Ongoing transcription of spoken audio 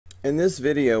In this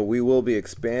video, we will be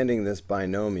expanding this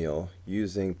binomial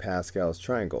using Pascal's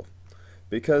triangle.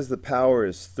 Because the power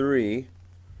is 3,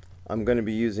 I'm going to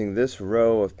be using this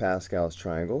row of Pascal's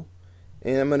triangle,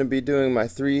 and I'm going to be doing my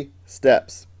 3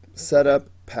 steps: setup,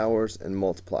 powers, and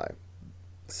multiply.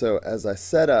 So as I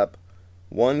set up,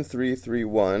 1, 3, 3,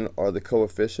 1 are the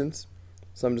coefficients,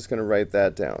 so I'm just going to write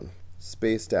that down,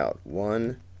 spaced out,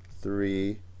 1,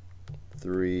 3,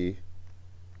 3,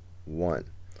 1.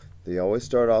 They always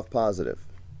start off positive.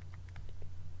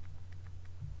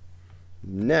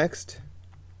 Next,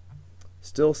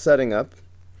 still setting up,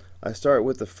 I start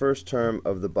with the first term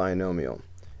of the binomial,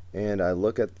 and I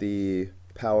look at the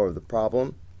power of the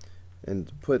problem,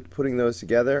 and putting those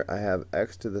together, I have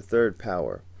x to the third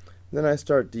power. Then I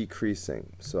start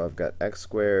decreasing, so I've got x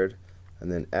squared,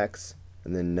 and then x,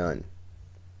 and then none.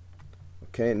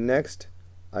 Okay, next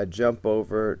I jump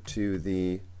over to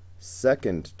the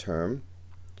second term,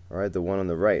 alright, the one on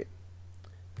the right,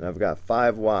 and I've got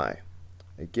 5y.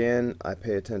 Again, I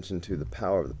pay attention to the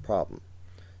power of the problem.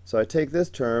 So I take this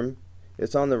term,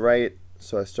 it's on the right,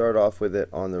 so I start off with it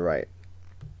on the right.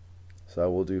 So I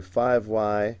will do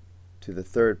 5y to the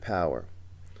third power,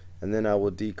 and then I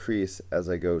will decrease as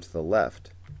I go to the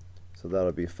left. So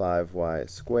that'll be 5y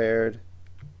squared,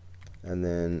 and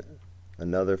then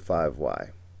another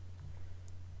 5y.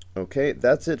 Okay,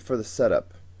 that's it for the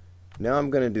setup. Now I'm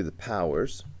going to do the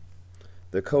powers.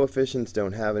 The coefficients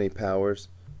don't have any powers,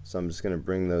 so I'm just going to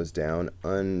bring those down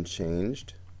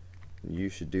unchanged. You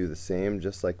should do the same,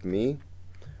 just like me.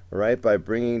 Alright, by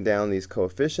bringing down these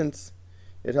coefficients,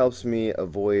 it helps me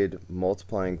avoid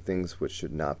multiplying things which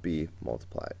should not be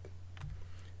multiplied.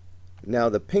 Now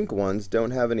the pink ones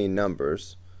don't have any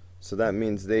numbers, so that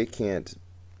means they can't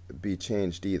be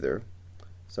changed either.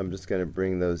 So I'm just going to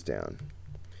bring those down.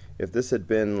 If this had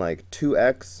been like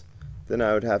 2x, then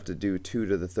I would have to do 2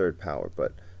 to the third power,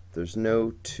 but there's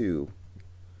no 2,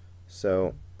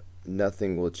 so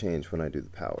nothing will change when I do the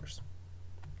powers.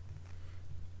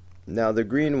 Now the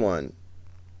green one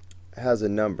has a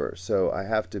number, so I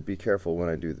have to be careful when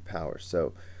I do the powers.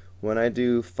 So when I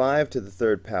do 5 to the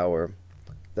third power,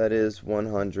 that is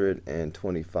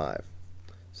 125.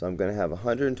 So I'm going to have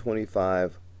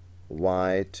 125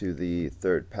 y to the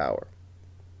third power.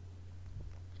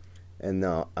 And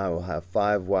now I will have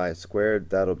 5y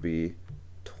squared, that'll be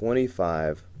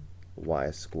 25y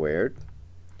squared.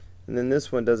 And then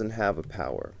this one doesn't have a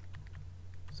power,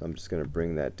 so I'm just going to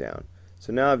bring that down.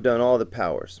 So now I've done all the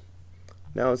powers.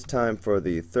 Now it's time for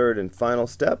the third and final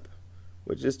step,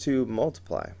 which is to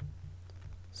multiply.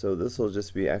 So this will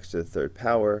just be x to the third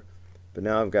power, but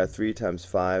now I've got 3 times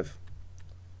 5,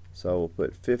 so I will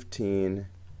put 15x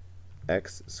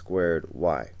squared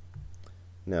y.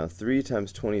 Now 3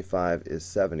 times 25 is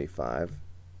 75,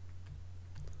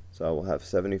 so I will have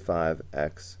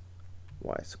 75x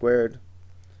y squared.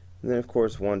 And then of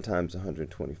course 1 times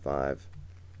 125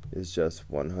 is just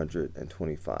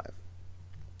 125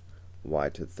 y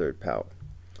to the third power.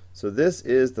 So this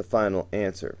is the final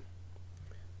answer.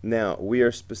 Now we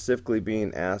are specifically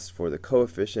being asked for the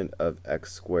coefficient of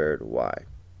x squared y.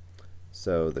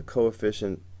 So the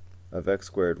coefficient of x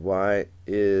squared y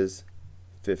is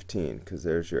 15, because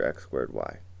there's your x squared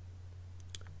y.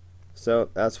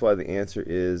 So that's why the answer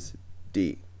is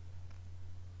D.